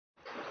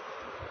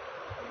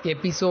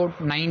Episode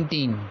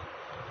 19.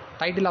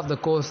 Title of the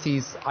course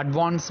is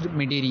Advanced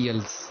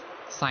Materials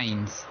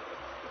Science,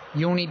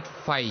 Unit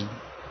 5.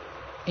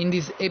 In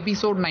this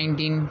episode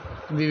 19,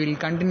 we will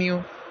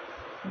continue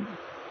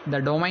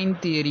the domain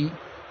theory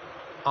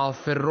of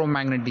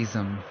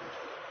ferromagnetism.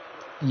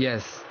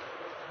 Yes,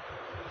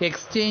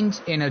 exchange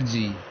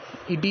energy.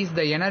 It is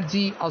the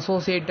energy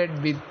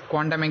associated with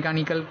quantum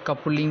mechanical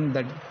coupling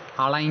that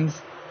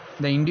aligns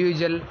the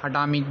individual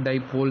atomic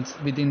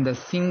dipoles within the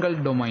single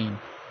domain.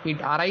 It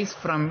arises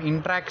from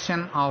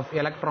interaction of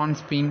electron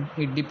spin.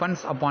 It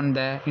depends upon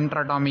the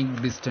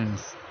interatomic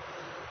distance.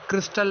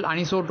 Crystal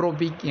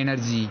anisotropic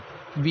energy.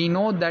 We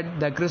know that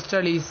the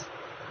crystal is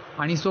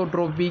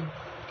anisotropic.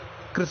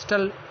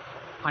 Crystal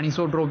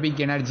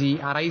anisotropic energy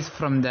arises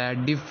from the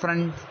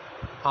difference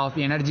of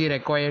energy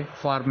required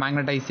for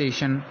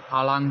magnetization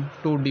along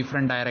two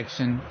different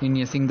directions in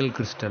a single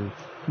crystal.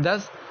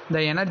 Thus,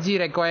 the energy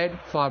required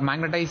for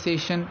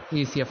magnetization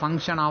is a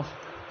function of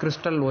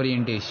crystal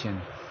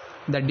orientation.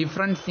 The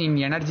difference in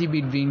energy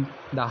between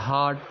the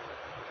hard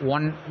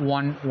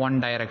 111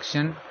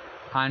 direction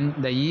and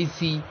the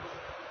EC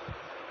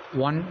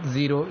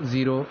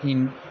 100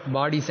 in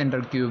body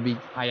center cubic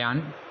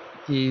ion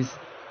is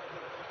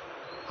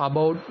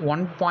about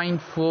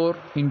 1.4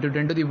 into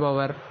 10 to the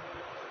power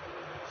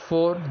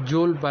 4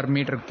 joule per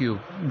meter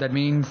cube. That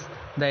means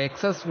the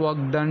excess work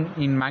done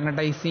in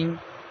magnetizing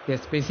a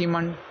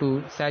specimen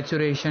to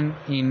saturation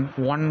in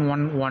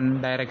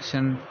 111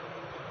 direction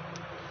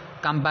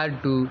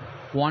compared to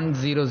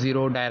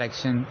 100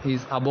 direction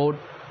is about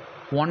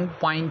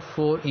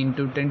 1.4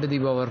 into 10 to the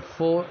power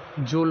 4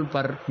 joule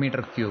per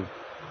meter cube,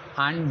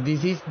 and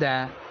this is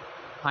the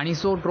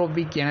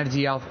anisotropic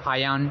energy of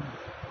ion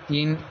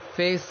in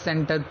face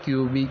center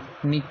cubic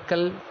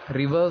nickel.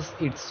 Reverse,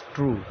 it's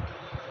true.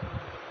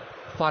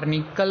 For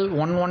nickel,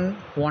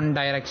 111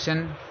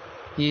 direction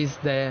is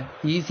the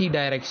EC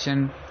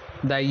direction.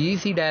 The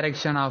EC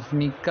direction of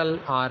nickel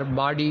are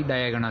body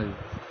diagonal.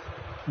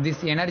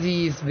 This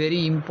energy is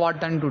very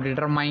important to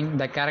determine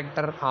the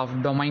character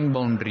of domain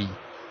boundary.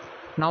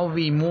 Now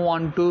we move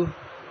on to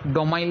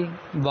domain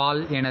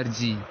wall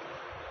energy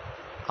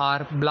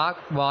or black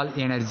wall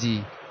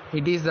energy.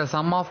 It is the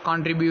sum of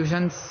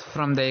contributions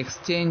from the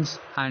exchange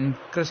and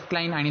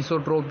crystalline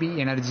anisotropy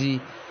energy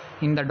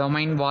in the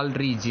domain wall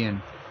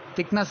region.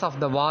 Thickness of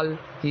the wall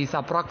is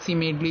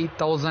approximately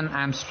 1000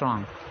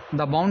 Armstrong.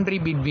 The boundary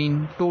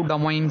between two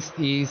domains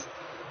is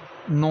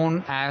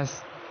known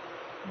as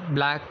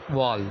black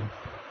wall.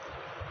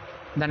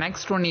 The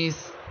next one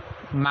is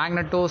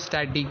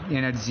magnetostatic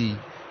energy.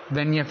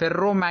 When a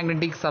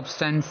ferromagnetic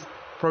substance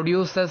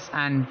produces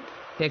an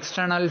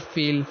external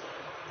field,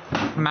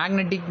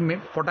 magnetic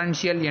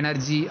potential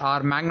energy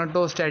or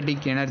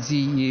magnetostatic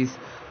energy is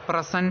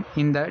present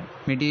in the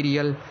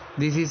material.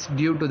 This is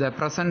due to the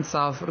presence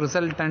of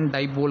resultant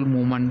dipole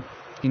moment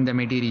in the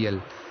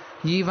material.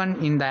 Even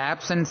in the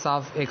absence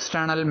of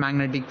external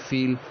magnetic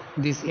field,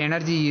 this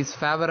energy is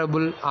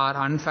favorable or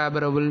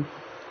unfavorable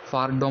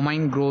for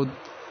domain growth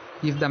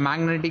if the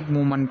magnetic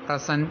moment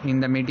present in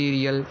the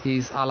material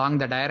is along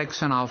the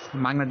direction of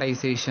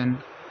magnetization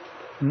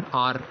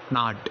or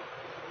not.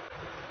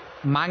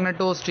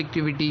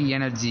 Magnetostrictivity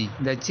energy.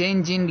 The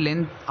change in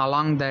length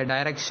along the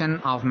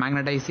direction of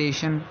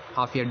magnetization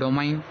of a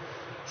domain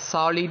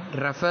solid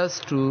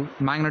refers to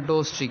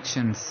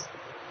magnetostrictions.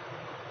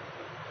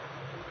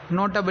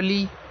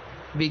 Notably,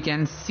 we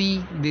can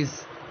see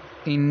this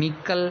in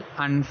nickel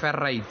and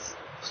ferrites.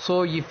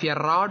 So, if a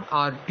rod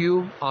or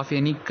tube of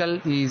a nickel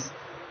is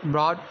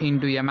brought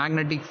into a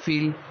magnetic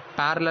field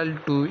parallel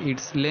to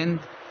its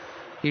length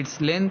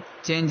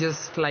changes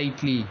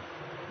slightly.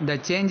 The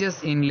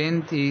changes in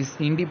length is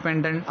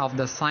independent of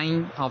the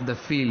sign of the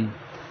field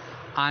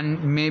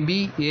and may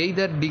be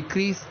either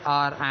decrease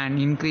or an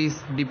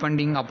increase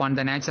depending upon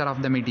the nature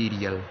of the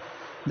material.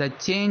 The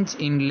change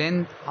in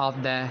length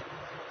of the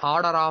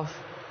order of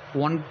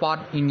 1 part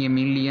in a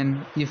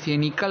million. If a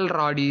nickel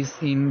rod is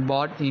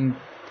brought in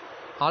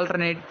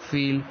alternate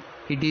field,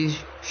 it is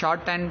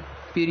shortened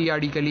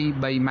periodically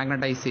by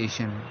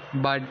magnetization,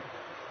 but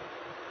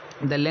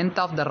the length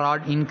of the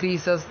rod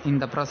increases in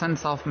the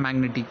presence of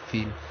magnetic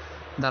field.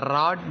 The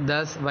rod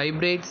thus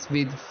vibrates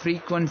with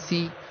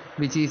frequency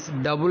which is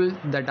double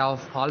that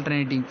of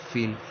alternating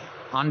field.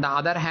 On the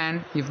other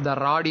hand, if the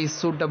rod is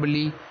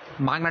suitably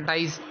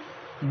magnetized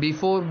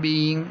before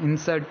being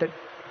inserted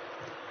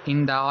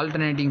in the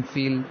alternating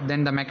field,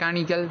 then the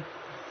mechanical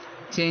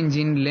change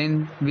in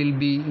length will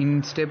be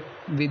in step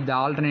with the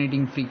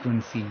alternating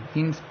frequency.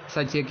 In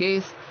such a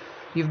case,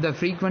 if the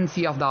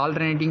frequency of the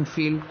alternating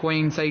field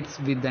coincides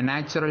with the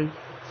natural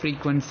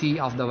frequency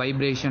of the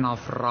vibration of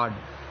rod,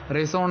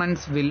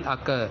 resonance will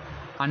occur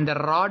and the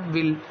rod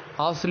will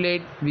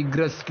oscillate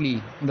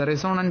vigorously. The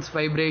resonance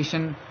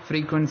vibration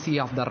frequency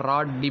of the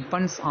rod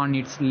depends on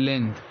its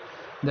length.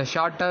 The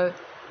shorter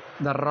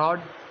the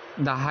rod,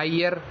 the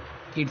higher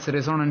its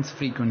resonance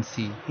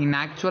frequency. In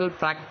actual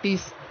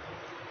practice,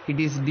 it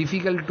is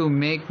difficult to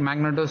make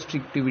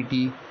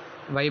magnetostrictivity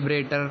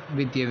vibrator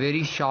with a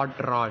very short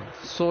rod.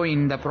 So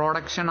in the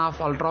production of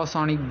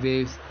ultrasonic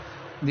waves,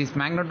 this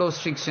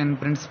magnetostriction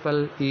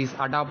principle is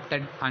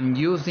adopted, and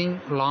using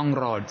long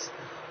rods,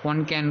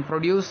 one can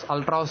produce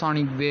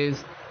ultrasonic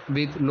waves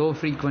with low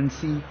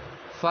frequency.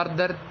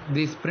 Further,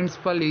 this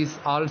principle is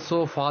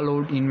also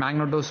followed in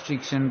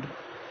magnetostriction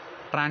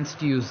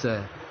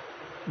transducer,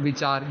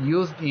 which are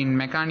used in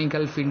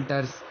mechanical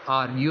filters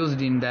or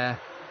used in the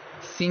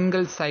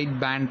single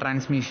sideband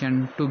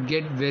transmission to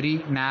get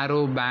very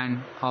narrow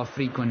band of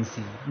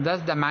frequency.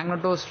 Thus, the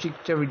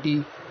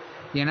magnetostrictivity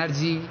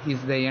energy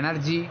is the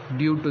energy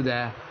due to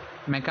the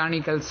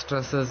mechanical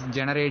stresses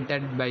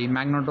generated by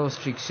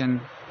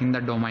magnetostriction in the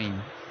domain.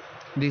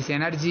 This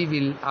energy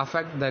will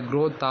affect the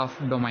growth of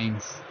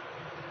domains.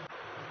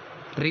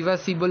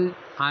 Reversible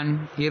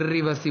and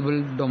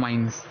irreversible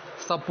domains.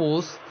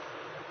 Suppose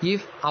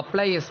if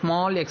apply a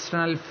small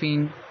external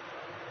field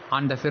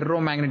on the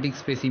ferromagnetic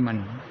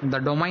specimen, the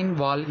domain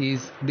wall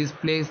is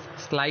displaced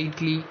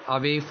slightly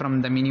away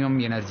from the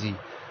minimum energy,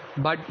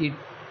 but it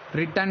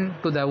returns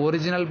to the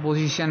original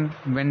position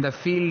when the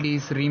field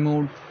is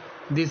removed.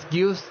 This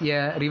gives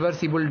a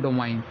reversible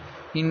domain.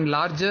 In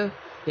larger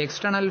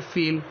external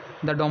field,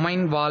 the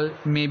domain wall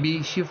may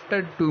be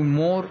shifted to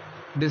more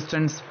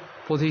distant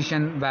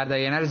position where the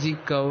energy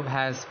curve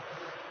has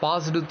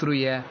passed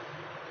through a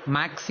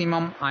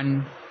maximum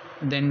and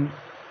then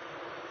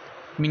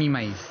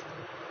minimize.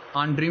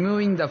 On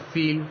removing the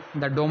field,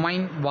 the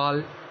domain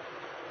wall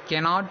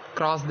cannot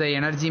cross the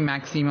energy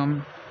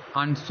maximum,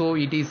 and so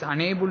it is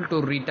unable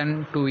to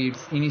return to its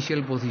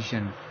initial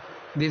position.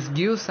 This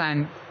gives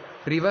an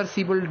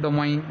reversible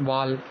domain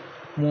wall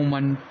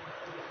movement.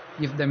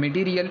 If the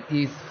material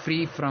is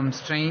free from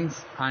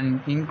strains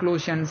and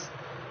inclusions,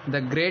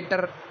 the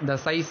greater the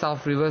size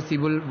of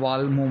reversible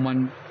wall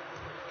movement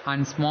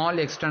and small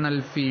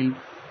external field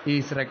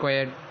is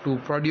required to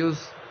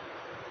produce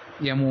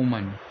a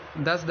movement.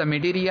 Thus, the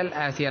material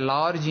has a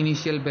large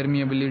initial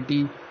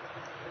permeability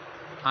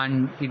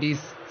and it is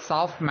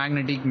soft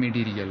magnetic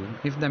material.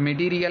 If the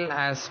material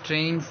has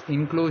strains,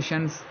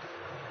 inclusions,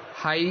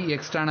 high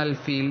external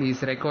field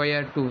is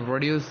required to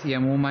produce a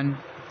movement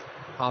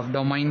of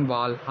domain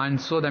wall, and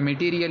so the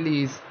material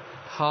is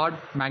hard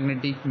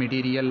magnetic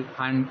material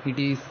and it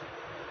is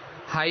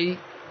high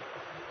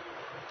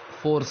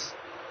force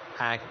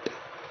act.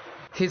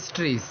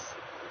 Histories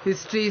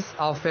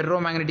of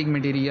ferromagnetic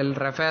material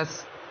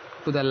refers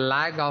to the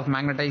lack of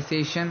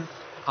magnetization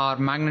or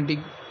magnetic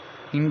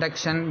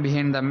induction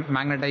behind the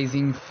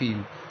magnetizing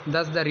field.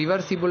 Thus, the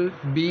reversible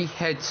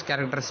BH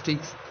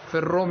characteristics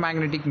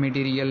ferromagnetic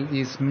material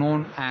is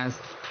known as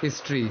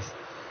hysteresis.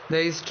 The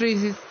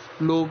hysteresis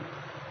loop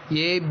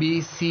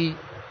ABCDEA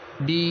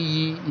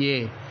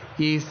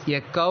is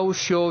a curve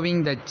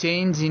showing the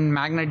change in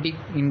magnetic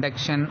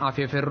induction of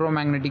a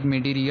ferromagnetic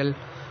material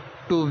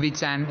to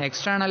which an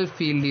external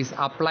field is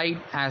applied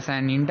as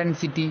an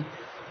intensity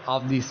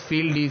of this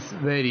field is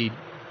varied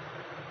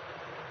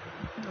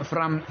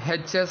from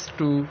Hs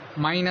to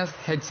minus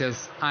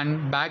Hs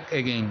and back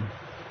again.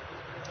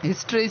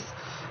 Hysteresis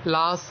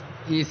loss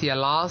is a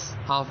loss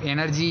of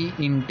energy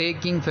in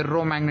taking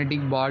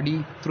ferromagnetic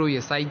body through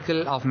a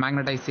cycle of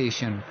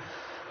magnetization,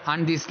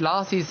 and this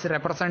loss is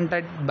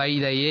represented by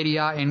the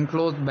area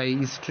enclosed by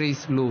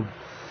hysteresis loop.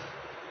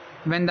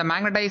 When the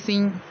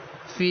magnetizing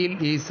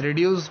field is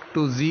reduced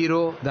to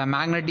zero, the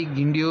magnetic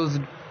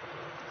induced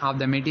of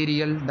the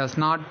material does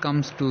not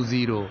comes to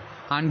zero,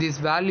 and this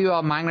value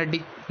of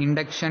magnetic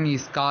induction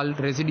is called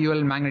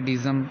residual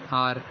magnetism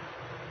or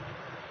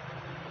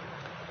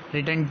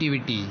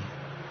retentivity.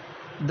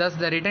 Thus,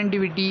 the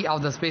retentivity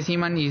of the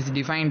specimen is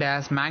defined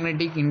as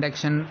magnetic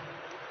induction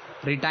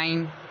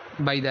retained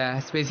by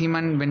the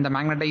specimen when the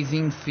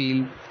magnetizing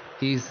field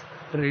is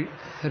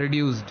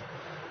reduced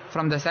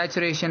from the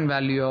saturation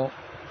value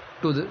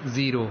to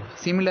zero.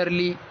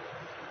 Similarly,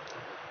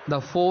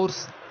 the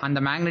force on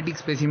the magnetic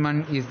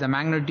specimen is the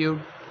magnitude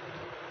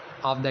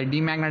of the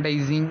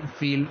demagnetizing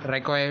field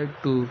required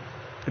to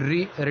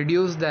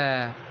reduce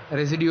the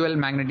residual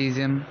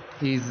magnetism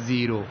is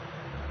zero.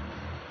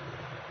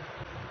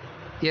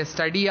 A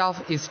study of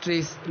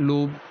hysteresis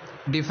loop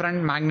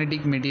different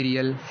magnetic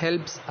material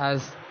helps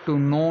us to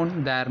know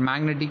their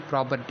magnetic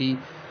property.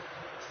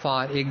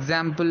 For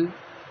example,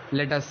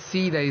 let us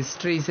see the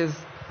hysteresis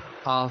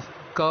of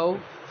curve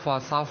for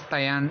soft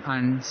iron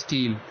and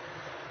steel.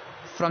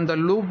 From the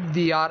loop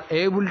we are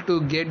able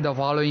to get the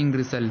following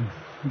result.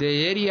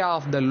 The area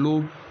of the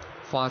loop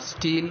for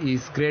steel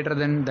is greater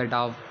than that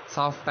of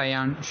soft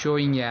iron,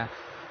 showing a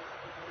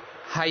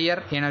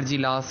higher energy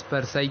loss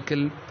per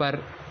cycle per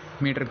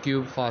meter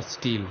cube for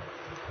steel.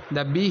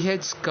 The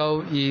BH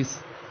curve is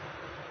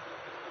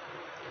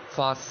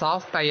for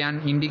soft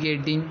iron,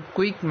 indicating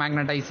quick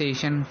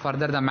magnetization.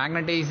 Further, the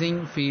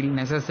magnetizing field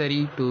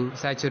necessary to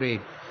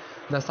saturate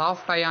the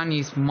soft iron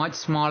is much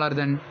smaller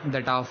than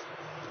that of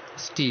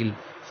steel.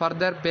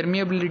 Further,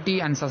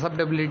 permeability and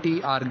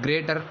susceptibility are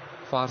greater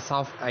for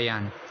soft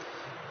iron.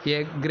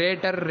 A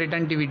greater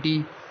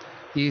retentivity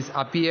is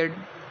appeared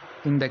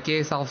in the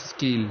case of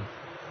steel.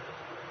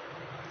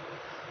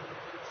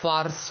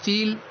 For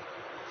steel,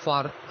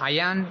 for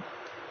iron,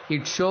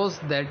 it shows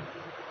that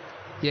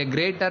a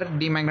greater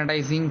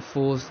demagnetizing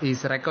force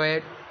is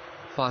required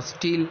for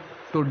steel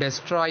to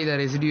destroy the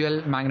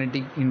residual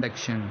magnetic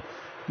induction.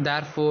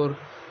 Therefore,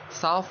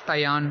 soft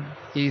iron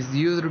is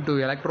used to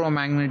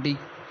electromagnetic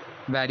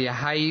where a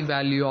high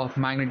value of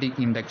magnetic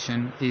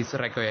induction is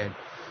required.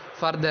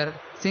 Further,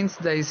 since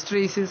the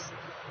hysteresis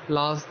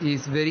loss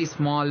is very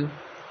small,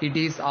 it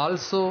is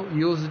also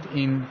used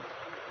in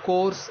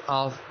cores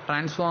of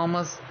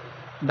transformers,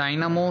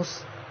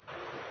 dynamos,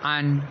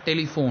 and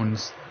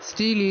telephones.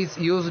 Steel is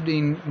used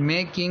in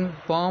making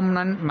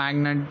permanent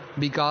magnet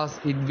because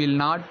it will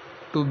not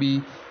to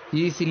be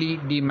easily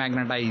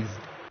demagnetized.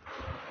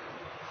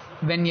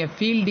 When a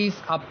field is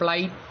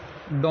applied,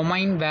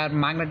 domain where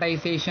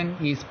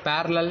magnetization is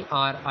parallel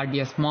or at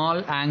a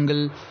small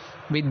angle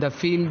with the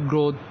field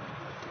growth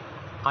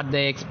at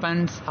the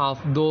expense of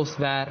those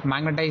where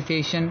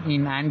magnetization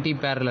in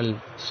anti-parallel,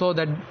 so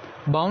that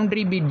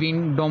boundary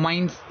between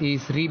domains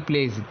is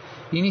replaced.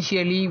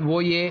 Initially,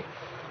 OA,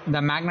 the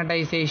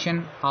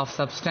magnetization of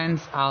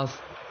substance as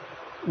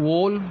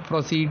whole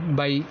proceed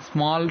by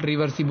small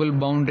reversible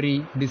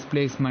boundary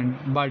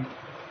displacement, but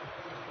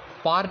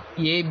part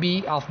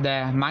AB of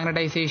the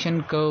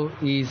magnetization curve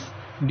is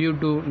due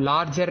to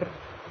larger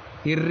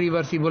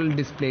irreversible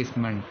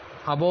displacement.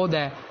 Above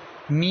the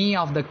knee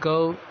of the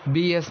curve,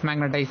 BS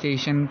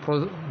magnetization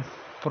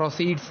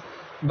proceeds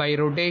by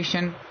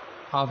rotation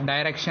of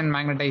direction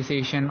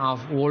magnetization of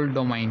whole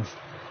domains,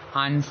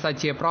 and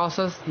such a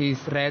process is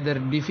rather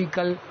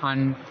difficult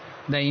and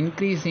the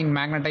increase in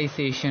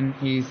magnetization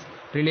is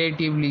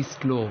relatively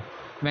slow.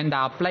 When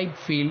the applied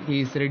field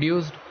is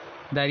reduced,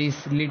 there is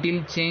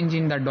little change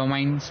in the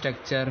domain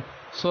structure,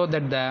 so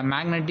that the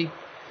magnetic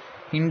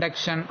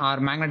induction or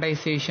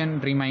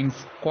magnetization remains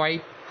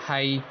quite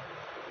high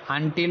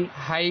until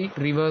high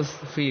reverse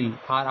field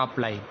are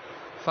applied.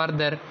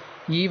 Further,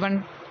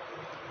 even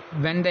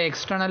when the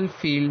external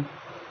field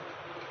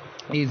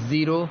is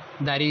zero,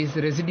 there is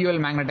residual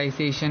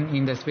magnetization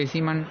in the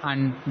specimen,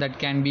 and that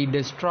can be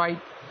destroyed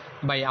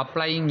by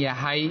applying a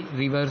high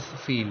reverse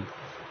field.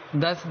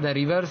 Thus, the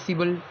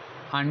reversible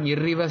and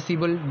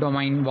irreversible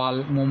domain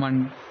wall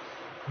movement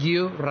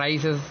give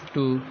rises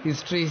to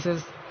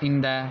hysteresis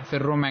in the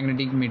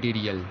ferromagnetic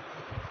material.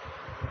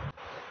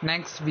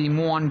 Next, we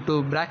move on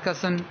to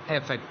Bragg-Husson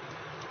effect.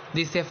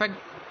 This effect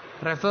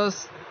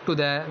refers to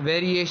the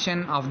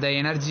variation of the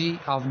energy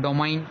of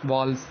domain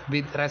walls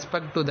with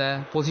respect to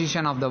the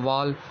position of the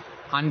wall,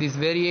 and this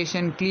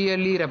variation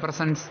clearly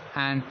represents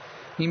an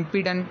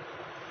impedance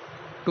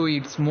to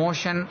its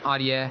motion or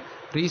a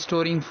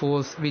restoring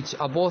force which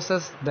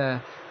opposes the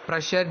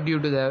pressure due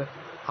to the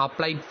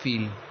applied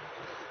field.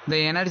 The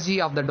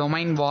energy of the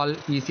domain wall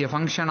is a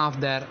function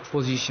of their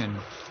position.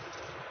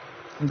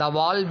 The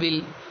wall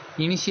will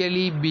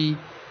initially be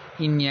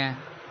in a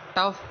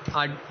tuft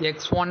at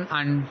x1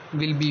 and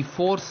will be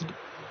forced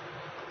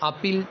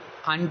uphill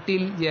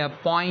until a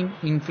point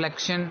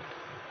inflection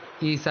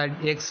is at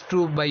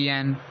x2 by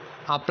an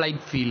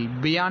applied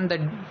field. Beyond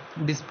the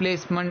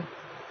displacement,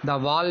 the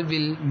wall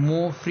will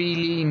move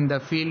freely in the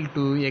field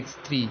to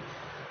x3,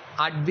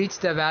 at which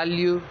the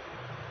value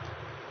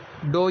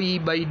dou E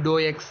by dou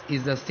x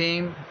is the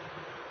same.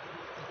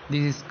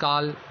 This is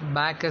called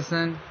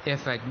Bragg-Husson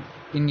effect.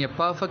 In a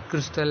perfect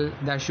crystal,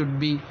 there should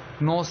be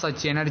no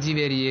such energy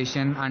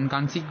variation, and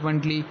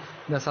consequently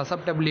the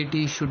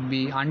susceptibility should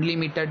be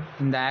unlimited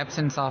in the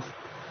absence of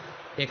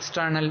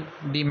external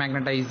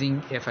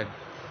demagnetizing effect.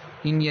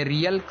 In a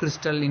real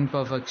crystal,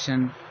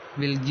 imperfection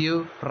will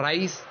give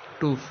rise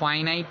to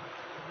finite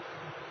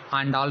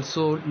and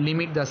also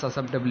limit the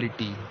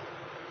susceptibility.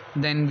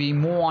 Then we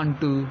move on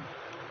to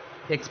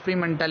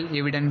experimental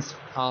evidence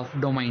of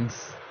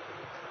domains.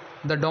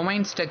 The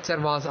domain structure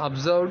was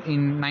observed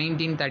in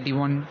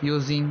 1931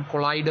 using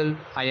colloidal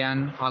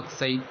iron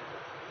oxide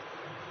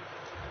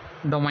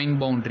domain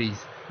boundaries.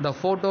 The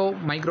photo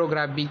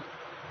micrographic,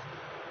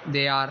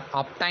 they are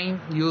obtained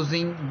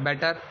using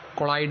better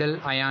colloidal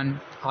iron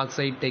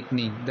oxide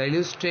technique. The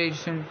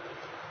illustration,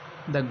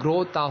 the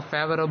growth of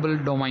favorable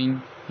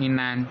domain in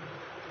an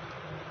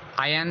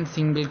iron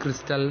single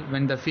crystal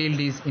when the field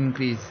is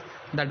increased.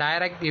 The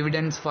direct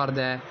evidence for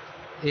the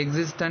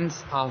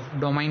existence of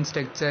domain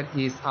structure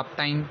is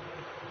obtained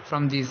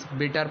from this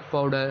bitter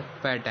powder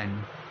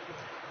pattern.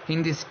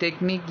 In this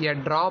technique, a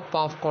drop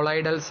of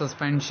colloidal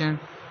suspension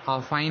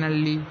of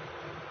finely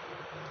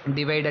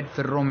divided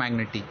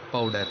ferromagnetic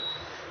powder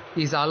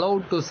is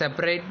allowed to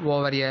separate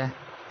over a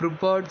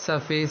prepared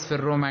surface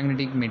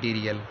ferromagnetic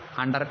material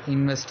under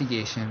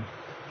investigation.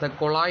 The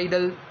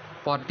colloidal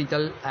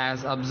particle,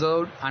 as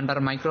observed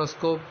under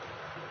microscope,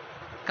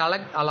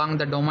 collect along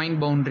the domain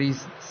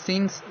boundaries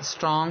since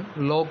strong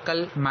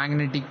local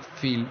magnetic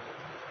field.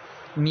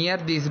 Near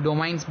these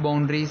domains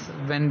boundaries,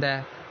 when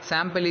the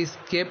sample is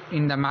kept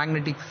in the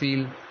magnetic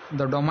field,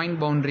 the domain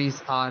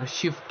boundaries are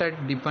shifted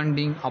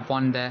depending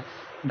upon the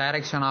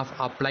direction of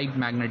applied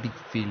magnetic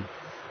field.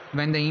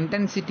 When the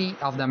intensity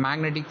of the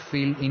magnetic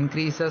field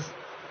increases,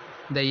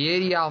 the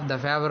area of the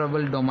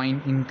favorable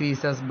domain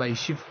increases by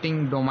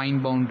shifting domain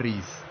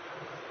boundaries.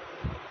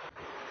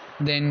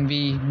 Then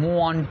we move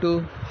on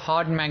to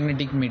hard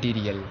magnetic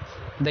material.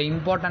 The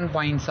important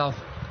points of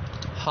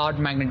hard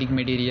magnetic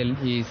material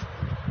is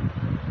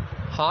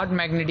hard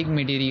magnetic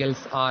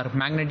materials are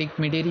magnetic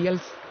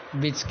materials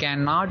which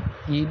cannot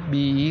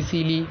be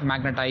easily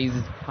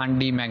magnetized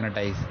and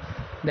demagnetized.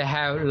 They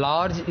have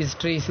large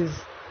hysteresis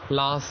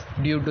loss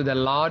due to the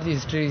large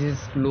hysteresis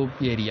loop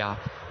area.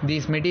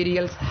 These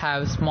materials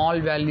have small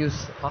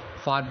values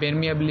for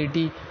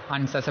permeability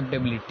and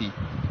susceptibility.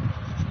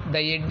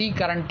 The eddy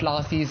current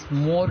loss is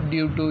more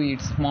due to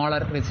its smaller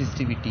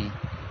resistivity.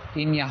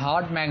 In a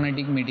hard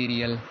magnetic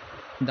material,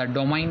 the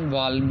domain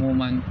wall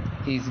movement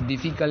is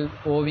difficult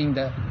owing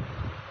the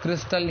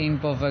crystal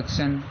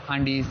imperfection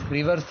and is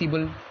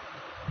reversible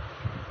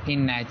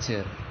in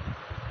nature.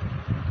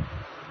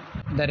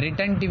 The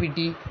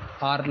retentivity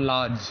are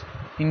large.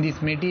 In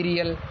this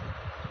material,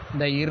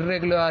 the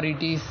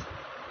irregularities,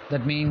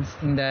 that means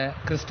in the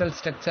crystal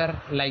structure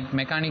like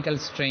mechanical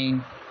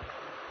strain,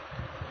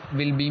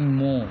 will be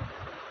more.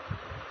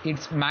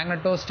 Its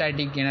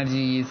magnetostatic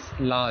energy is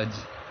large.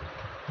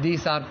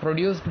 These are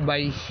produced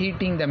by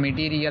heating the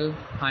material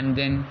and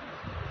then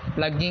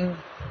plugging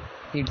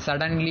it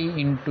suddenly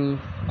into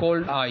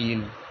cold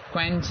oil,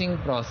 quenching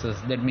process,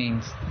 that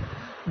means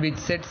which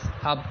sets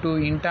up to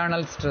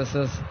internal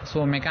stresses,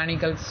 so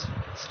mechanical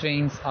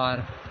strains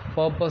are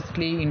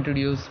purposely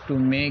introduced to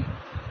make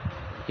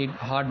it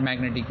hard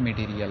magnetic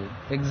material.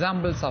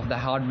 Examples of the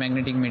hard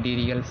magnetic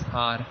materials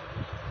are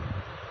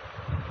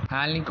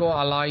alnico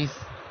alloys,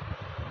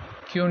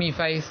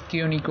 cuneifies,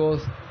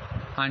 cunicos,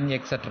 and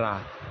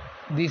etc.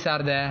 These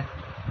are the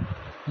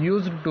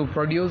used to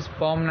produce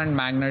permanent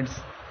magnets.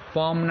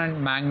 Permanent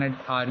magnets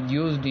are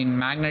used in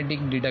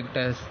magnetic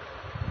detectors,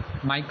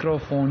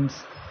 microphones,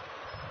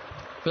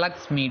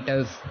 flux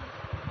meters,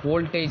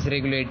 voltage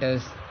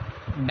regulators,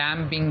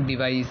 damping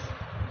device,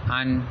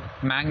 and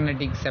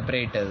magnetic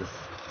separators.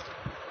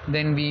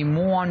 Then we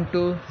move on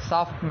to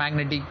soft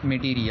magnetic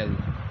material.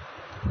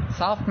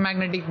 Soft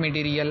magnetic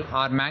material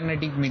are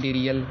magnetic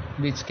material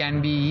which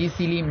can be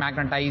easily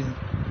magnetized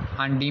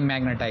and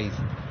demagnetized.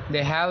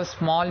 They have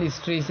small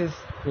hysteresis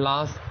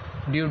loss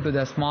due to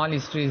the small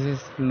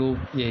hysteresis loop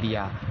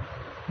area.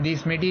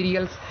 These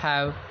materials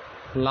have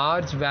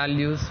large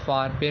values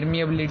for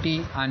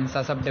permeability and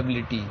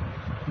susceptibility.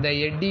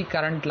 The eddy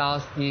current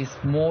loss is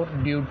more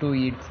due to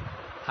its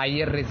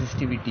higher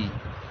resistivity.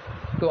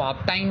 To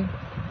obtain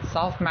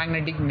soft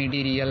magnetic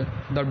material,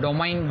 the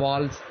domain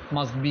walls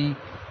must be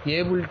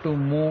able to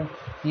move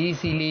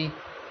easily,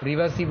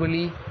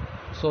 reversibly,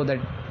 so that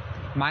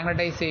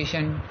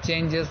magnetization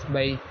changes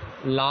by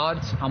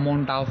large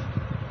amount of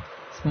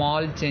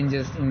small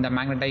changes in the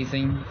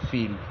magnetizing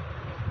field.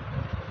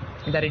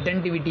 The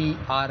retentivity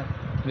are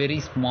very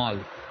small.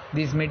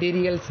 These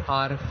materials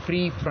are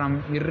free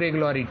from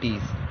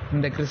irregularities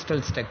in the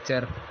crystal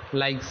structure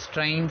like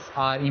strains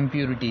or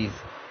impurities.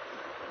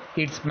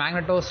 Its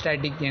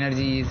magnetostatic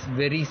energy is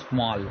very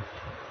small.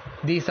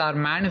 These are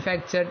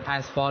manufactured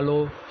as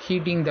follows: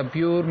 heating the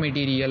pure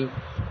material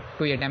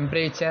to a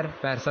temperature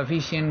where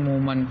sufficient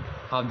movement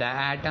of the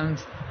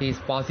atoms is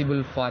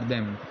possible for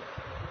them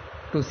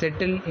to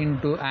settle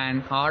into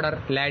an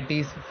order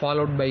lattice,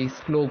 followed by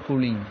slow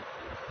cooling,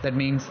 that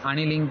means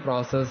annealing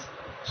process,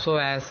 so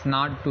as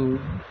not to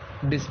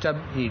disturb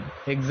it.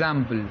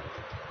 Example: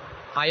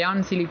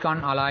 iron silicon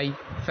alloy,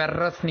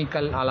 ferrous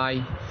nickel alloy,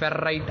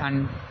 ferrite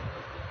and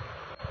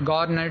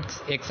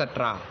garnets,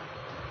 etc.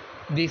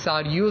 These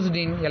are used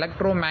in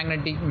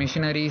electromagnetic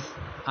machineries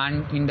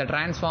and in the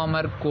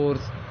transformer cores.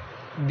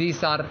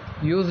 These are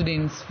used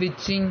in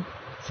switching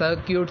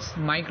circuits,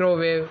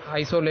 microwave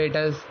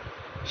isolators,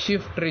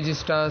 shift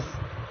registers,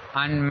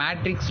 and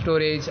matrix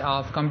storage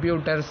of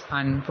computers,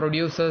 and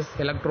produces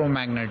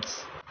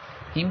electromagnets.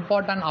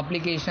 Important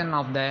application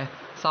of the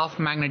soft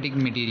magnetic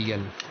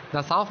material.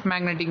 The soft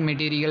magnetic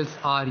materials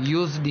are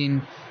used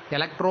in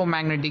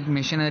electromagnetic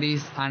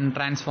machineries and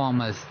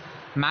transformers.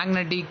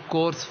 Magnetic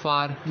cores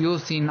for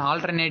use in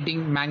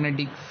alternating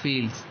magnetic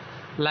fields,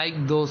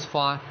 like those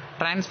for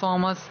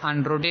transformers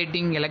and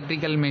rotating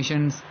electrical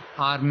machines,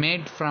 are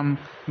made from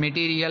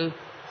material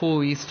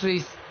whose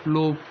hysteresis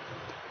loop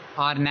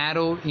are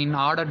narrow in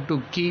order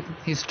to keep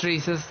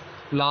hysteresis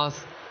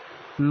loss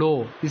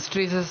low.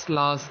 Hysteresis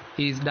loss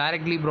is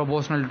directly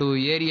proportional to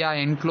area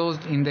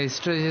enclosed in the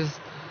hysteresis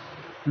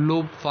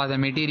loop for the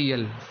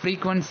material,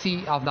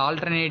 frequency of the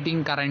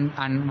alternating current,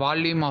 and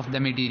volume of the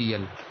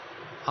material.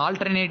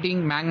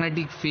 Alternating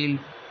magnetic field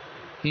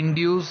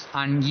induce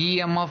an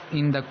EMF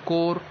in the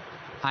core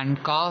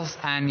and cause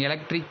an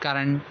electric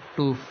current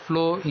to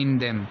flow in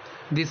them.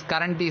 This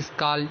current is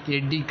called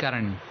eddy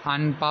current,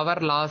 and power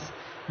loss,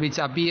 which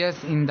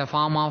appears in the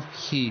form of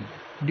heat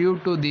due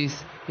to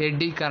this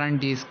eddy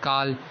current, is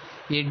called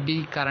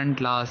eddy current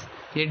loss.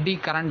 Eddy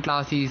current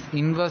loss is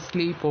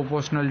inversely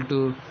proportional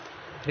to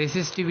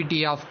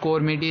resistivity of core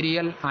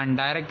material and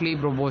directly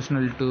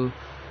proportional to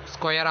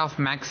square of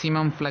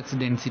maximum flux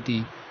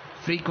density,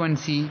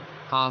 frequency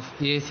of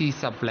AC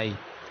supply.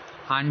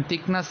 and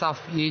thickness of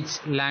each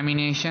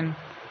lamination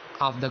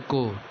of the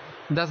core.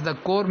 Thus, the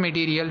core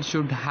material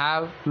should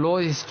have low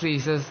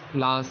hysteresis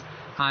loss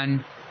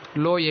and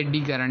low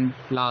eddy current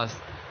loss.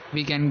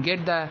 We can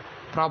get the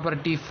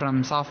property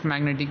from soft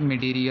magnetic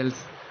materials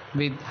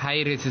with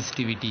high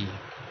resistivity.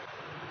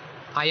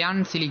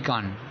 Ion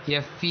silicon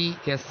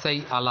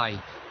FeSi alloy.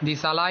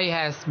 This alloy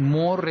has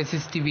more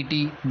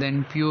resistivity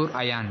than pure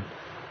iron.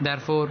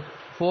 Therefore,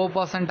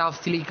 4% of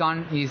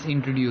silicon is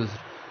introduced.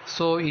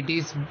 So it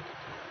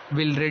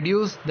will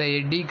reduce the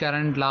eddy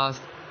current loss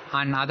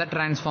and other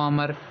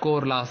transformer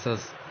core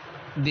losses.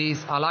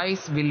 These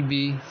alloys will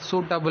be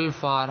suitable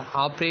for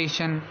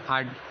operation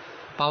at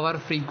power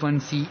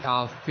frequency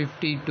of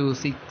 50 to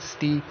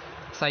 60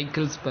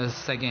 cycles per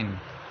second.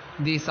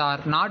 These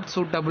are not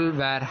suitable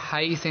where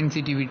high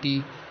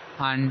sensitivity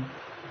and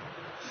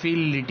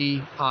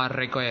fidelity are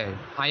required.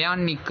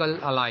 Iron nickel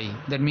alloy,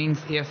 that means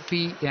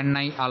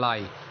FeNi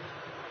alloy.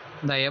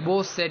 The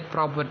above said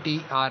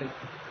property are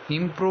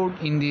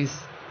improved in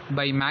this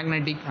by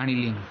magnetic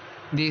annealing.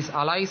 These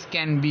alloys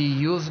can be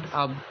used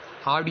at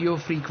audio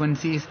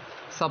frequencies.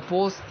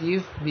 Suppose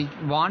if we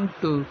want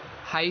to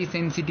high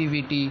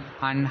sensitivity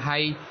and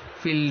high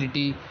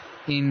fidelity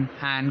in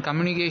an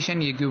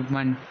communication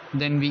equipment,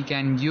 then we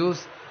can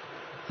use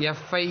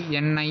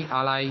FiNi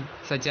alloy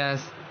such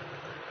as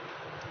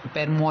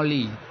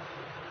permoly,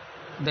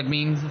 that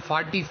means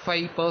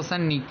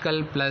 45%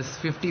 nickel plus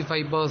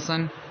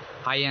 55%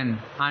 iron,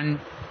 and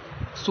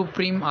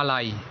supreme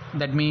alloy,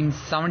 that means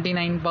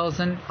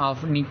 79%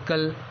 of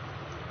nickel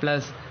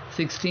plus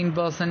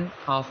 16%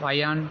 of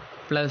iron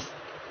plus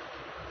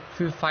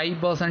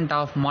 5%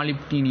 of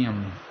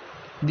molybdenum.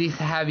 These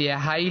have a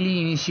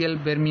highly initial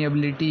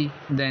permeability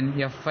than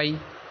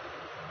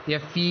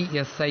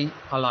FeSi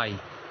alloy.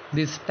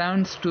 This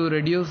tends to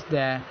reduce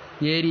the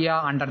area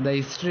under the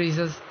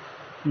hysteresis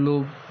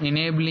loop,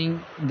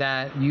 enabling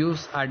their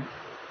use at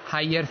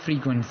higher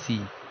frequency.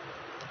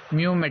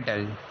 Mu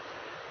metal,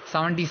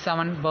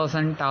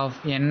 77%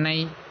 of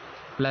Ni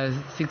plus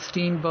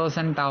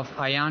 16% of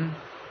iron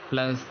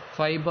plus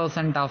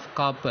 5% of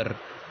copper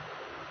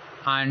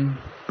and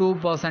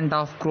 2%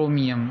 of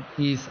chromium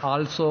is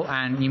also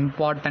an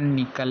important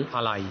nickel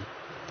alloy.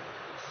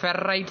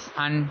 Ferrites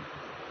and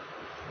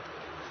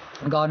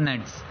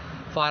garnets.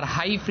 For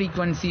high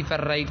frequency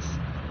ferrites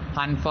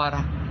and for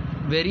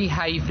very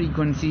high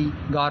frequency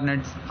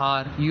garnets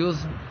are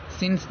used,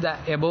 since the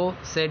above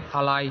said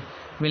alloy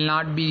will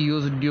not be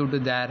used due to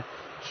their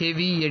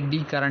heavy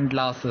eddy current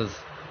losses,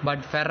 but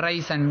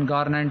ferrites and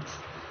garnets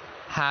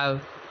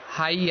have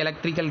high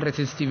electrical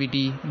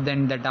resistivity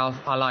than that of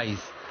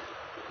alloys.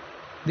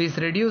 This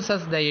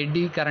reduces the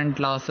eddy current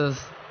losses.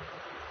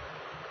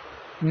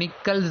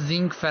 Nickel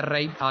zinc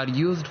ferrite are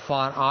used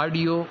for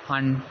audio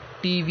and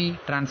TV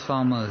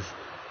transformers.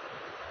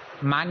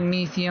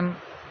 Manganese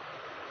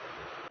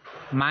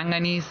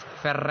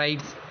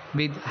ferrites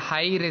with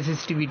high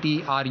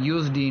resistivity are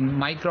used in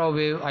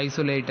microwave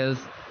isolators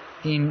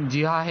in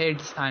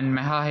gigahertz and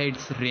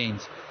megahertz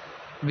range.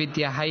 With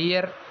a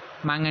higher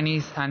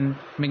manganese and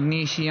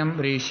magnesium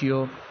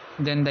ratio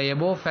than the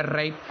above,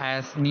 ferrite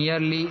has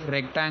nearly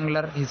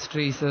rectangular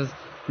hysteresis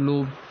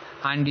loop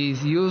and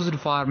is used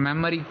for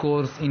memory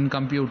cores in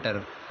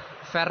computer.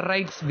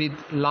 Ferrites with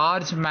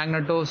large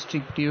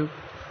magnetostrictive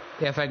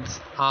effects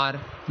are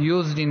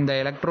used in the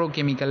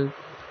electrochemical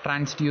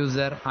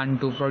transducer and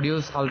to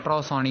produce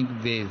ultrasonic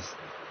waves.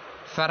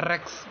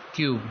 Ferrex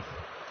cube.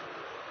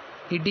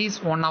 It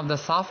is one of the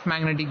soft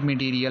magnetic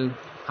material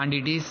and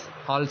it is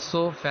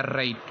also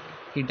ferrite.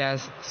 It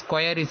has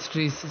square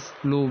hysteresis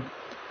loop.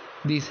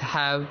 These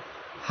have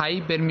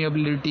high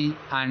permeability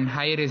and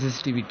high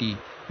resistivity.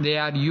 They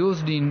are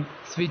used in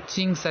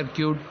switching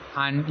circuit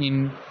and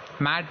in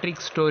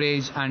matrix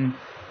storage and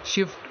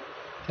shift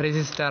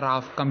resistor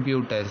of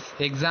computers.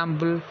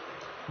 Example,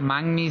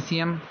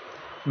 manganese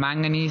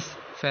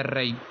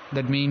ferrite,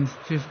 that means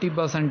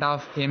 50%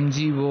 of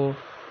MgO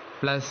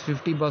plus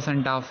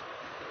 50% of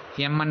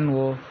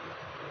MnO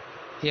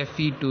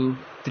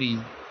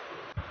Fe2-3.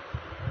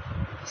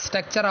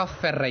 Structure of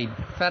ferrite.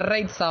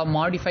 Ferrites are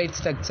modified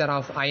structure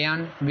of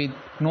iron with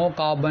no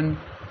carbon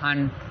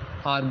and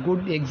are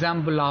good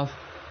example of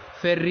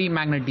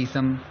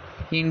ferrimagnetism,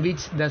 in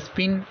which the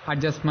spin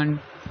adjustment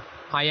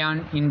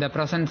ion in the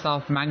presence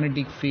of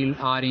magnetic field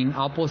are in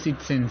opposite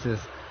senses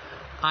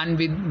and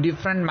with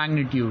different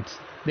magnitudes.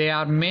 They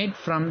are made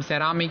from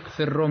ceramic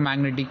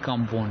ferromagnetic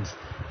compounds.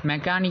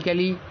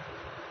 Mechanically,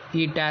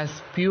 it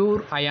has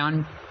pure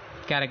ion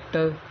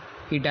character.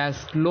 It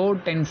has low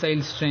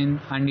tensile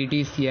strength and it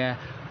is a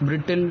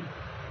brittle,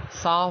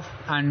 soft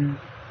and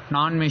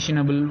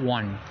non-machinable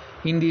one.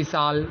 In this,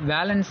 all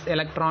valence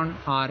electrons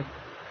are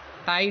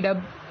tied up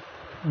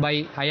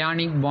by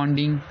ionic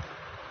bonding,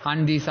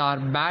 and these are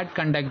bad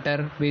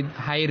conductor with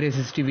high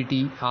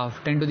resistivity of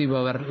 10 to the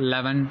power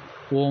 11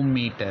 ohm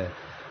meter.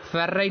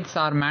 Ferrites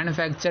are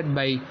manufactured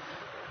by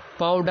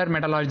powder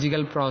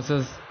metallurgical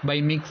process by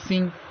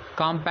mixing,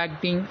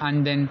 compacting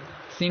and then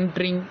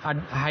sintering at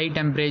high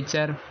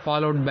temperature,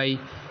 followed by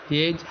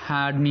age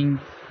hardening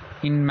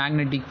in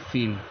magnetic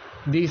field.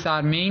 These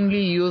are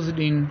mainly used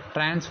in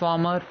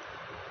transformer,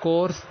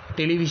 cores,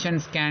 television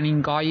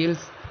scanning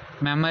coils,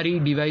 memory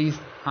device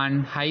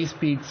and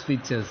high-speed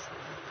switches.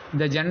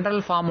 The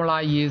general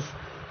formula is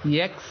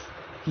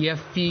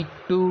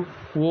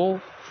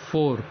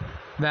XFE2O4,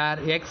 where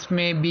X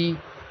may be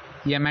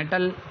a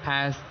metal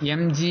as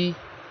Mg,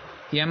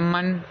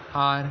 Mn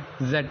or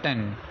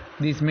Zn.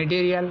 These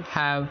materials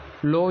have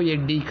low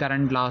eddy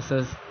current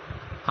losses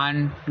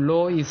and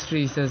low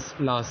hysteresis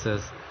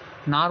losses.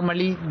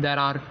 Normally, there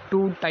are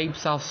two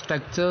types of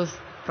structures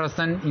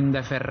present in the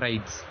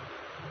ferrites.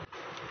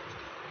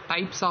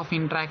 Types of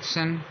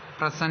interaction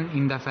present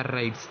in the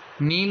ferrites.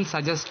 Neil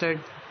suggested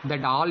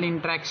that all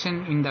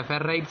interaction in the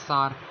ferrites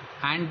are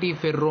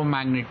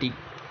antiferromagnetic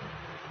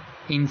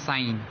in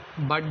sign,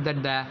 but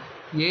that the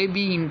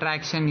AB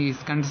interaction is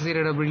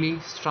considerably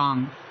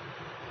strong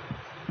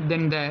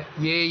than the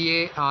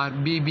AA or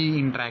BB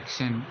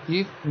interaction.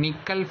 If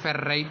nickel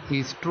ferrite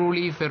is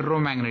truly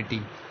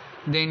ferromagnetic,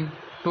 then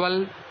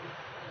 12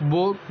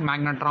 Bohr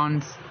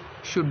magnetrons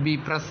should be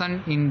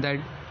present in that.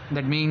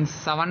 That means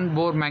 7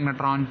 Bohr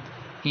magnetron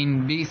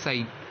in B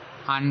side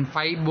and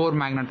 5 Bohr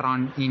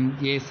magnetron in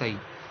A side.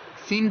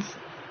 Since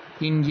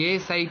in A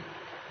side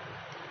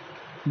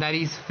there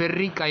is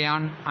ferric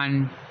ion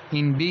and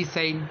in B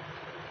side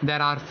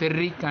there are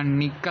ferric and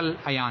nickel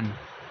ion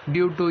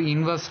due to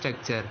inverse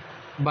structure,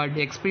 but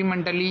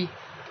experimentally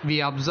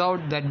we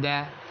observed that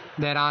there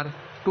are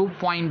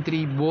 2.3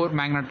 Bohr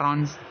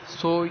magnetrons.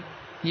 So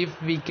if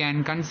we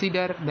can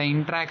consider the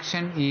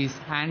interaction is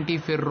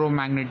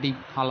antiferromagnetic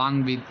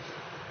along with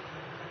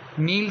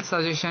Neil's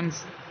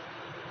suggestions,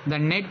 the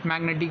net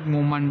magnetic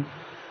moment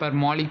per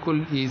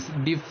molecule is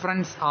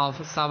difference of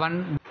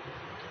 7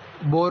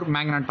 Bohr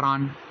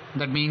magnetron,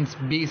 that means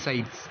B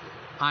sides,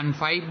 and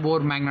 5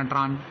 Bohr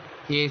magnetron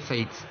A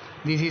sides.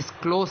 This is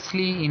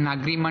closely in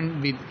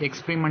agreement with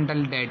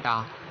experimental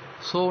data.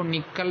 So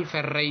nickel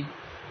ferrite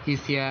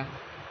is a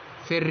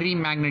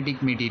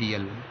ferrimagnetic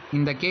material.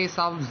 In the case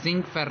of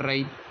zinc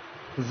ferrite,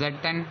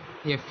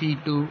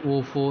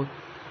 ZnFe2O4,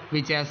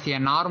 which has a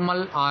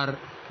normal or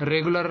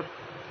regular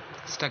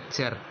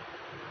structure,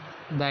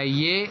 the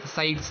A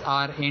sides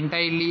are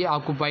entirely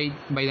occupied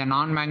by the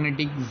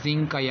non-magnetic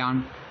zinc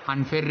ion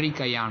and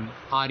ferric ion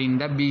are in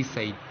the B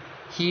side.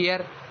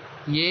 Here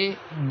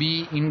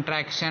A-B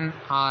interaction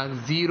are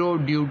zero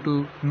due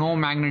to no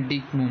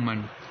magnetic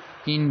moment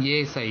in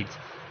A sides.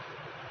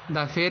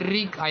 The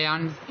ferric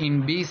ions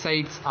in B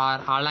sides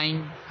are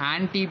aligned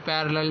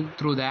anti-parallel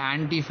through the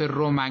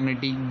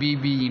antiferromagnetic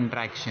BB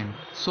interaction.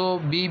 So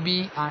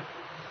BB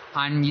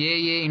and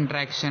AA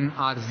interaction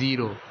are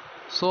zero.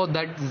 So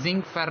that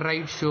zinc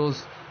ferrite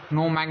shows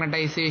no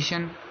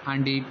magnetization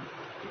and it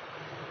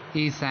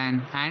is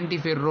an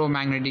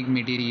antiferromagnetic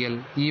material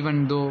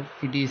even though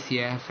it is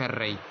a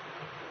ferrite.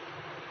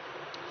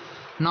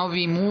 Now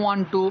we move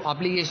on to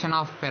application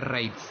of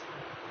ferrites.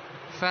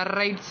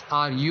 Ferrites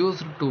are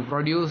used to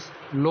produce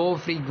low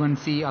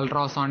frequency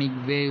ultrasonic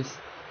waves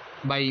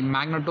by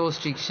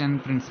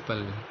magnetostriction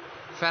principle.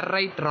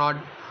 Ferrite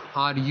rod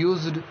are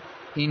used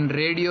in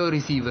radio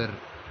receiver,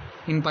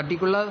 in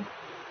particular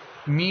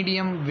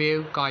medium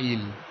wave coil,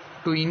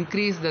 to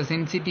increase the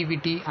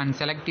sensitivity and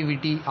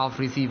selectivity of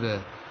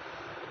receiver.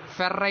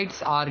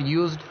 Ferrites are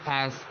used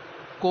as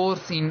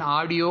cores in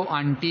audio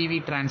and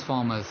TV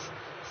transformers.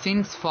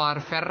 Since for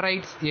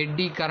ferrites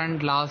eddy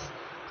current loss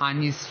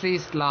and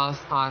hysteresis loss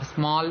are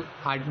small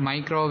at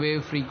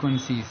microwave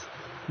frequencies,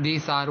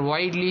 these are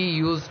widely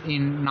used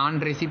in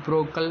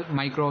non-reciprocal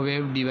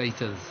microwave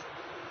devices.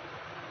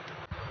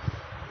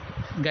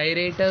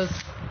 Gyrators,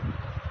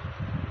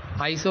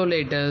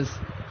 isolators,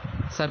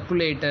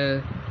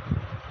 circulator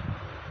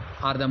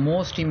are the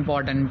most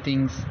important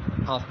things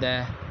of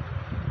the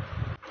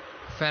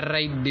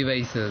ferrite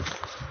devices,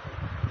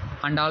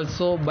 and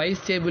also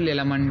bistable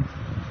element,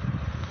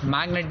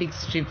 magnetic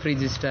strip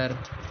resistor,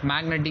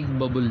 magnetic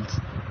bubbles.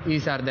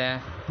 These are the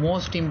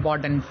most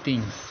important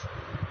things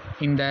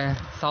in the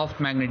soft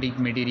magnetic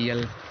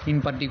material,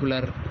 in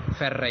particular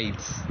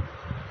ferrites.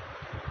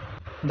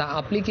 The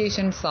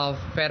applications of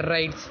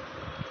ferrites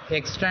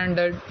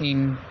extended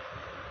in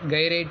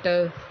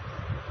gyrator,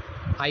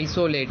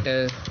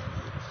 isolator,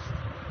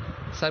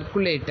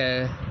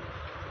 circulator,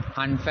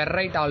 and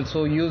ferrite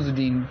also used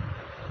in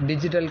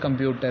digital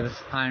computers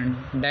and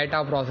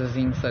data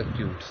processing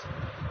circuits.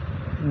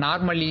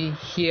 Normally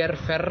here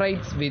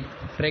ferrites with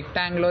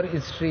rectangular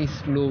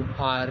hysteresis loop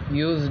are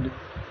used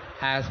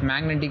as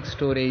magnetic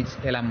storage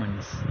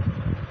elements.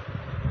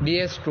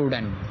 Dear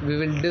student, we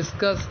will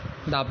discuss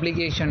the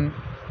application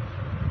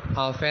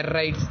of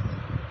ferrites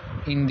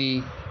in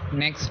the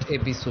next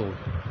episode.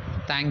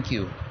 Thank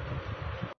you.